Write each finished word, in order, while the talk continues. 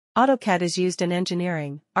AutoCAD is used in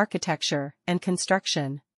engineering, architecture, and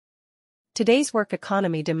construction. Today's work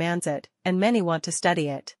economy demands it, and many want to study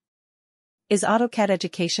it. Is AutoCAD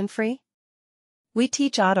education free? We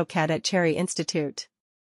teach AutoCAD at Cherry Institute.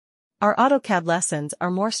 Our AutoCAD lessons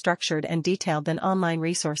are more structured and detailed than online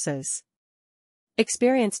resources.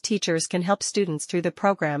 Experienced teachers can help students through the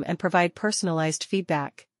program and provide personalized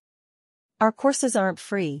feedback. Our courses aren't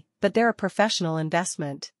free, but they're a professional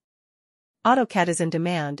investment. AutoCAD is in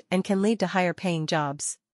demand and can lead to higher-paying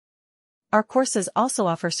jobs. Our courses also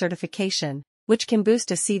offer certification, which can boost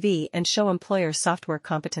a CV and show employers software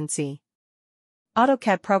competency.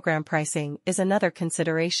 AutoCAD program pricing is another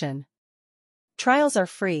consideration. Trials are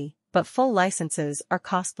free, but full licenses are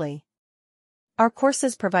costly. Our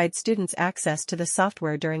courses provide students access to the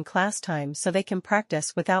software during class time so they can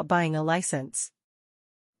practice without buying a license.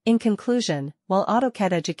 In conclusion, while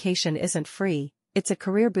AutoCAD education isn't free, it's a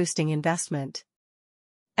career-boosting investment.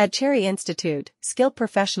 At Cherry Institute, skilled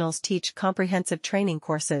professionals teach comprehensive training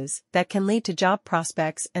courses that can lead to job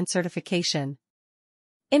prospects and certification.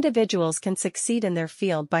 Individuals can succeed in their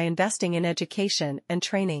field by investing in education and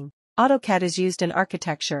training. AutoCAD is used in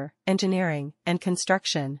architecture, engineering, and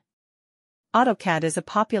construction. AutoCAD is a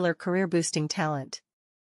popular career-boosting talent.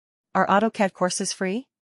 Are AutoCAD courses free?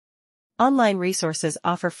 Online resources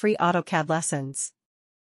offer free AutoCAD lessons.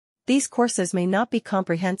 These courses may not be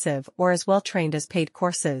comprehensive or as well-trained as paid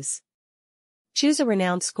courses. Choose a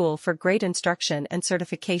renowned school for great instruction and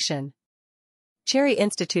certification. Cherry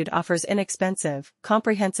Institute offers inexpensive,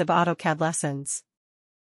 comprehensive AutoCAD lessons.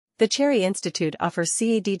 The Cherry Institute offers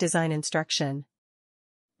CAD design instruction.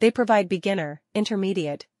 They provide beginner,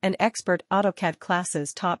 intermediate, and expert AutoCAD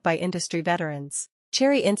classes taught by industry veterans.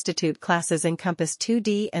 Cherry Institute classes encompass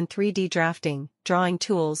 2D and 3D drafting, drawing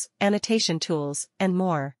tools, annotation tools, and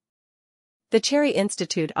more. The Cherry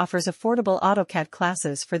Institute offers affordable AutoCAD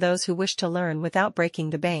classes for those who wish to learn without breaking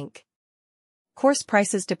the bank. Course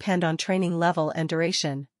prices depend on training level and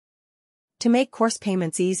duration. To make course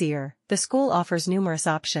payments easier, the school offers numerous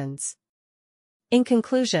options. In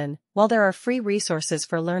conclusion, while there are free resources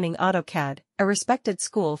for learning AutoCAD, a respected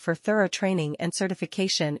school for thorough training and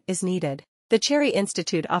certification is needed. The Cherry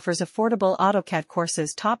Institute offers affordable AutoCAD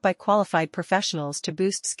courses taught by qualified professionals to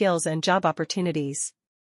boost skills and job opportunities.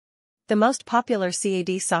 The most popular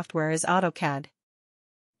CAD software is AutoCAD.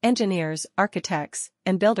 Engineers, architects,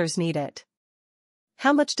 and builders need it.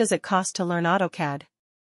 How much does it cost to learn AutoCAD?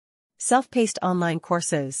 Self-paced online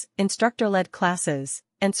courses, instructor-led classes,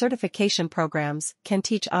 and certification programs can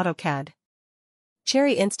teach AutoCAD.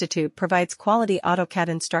 Cherry Institute provides quality AutoCAD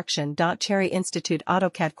instruction. Cherry Institute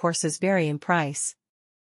AutoCAD courses vary in price.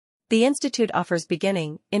 The Institute offers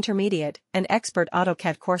beginning, intermediate, and expert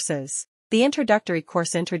AutoCAD courses. The introductory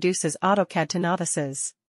course introduces AutoCAD to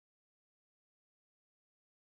novices.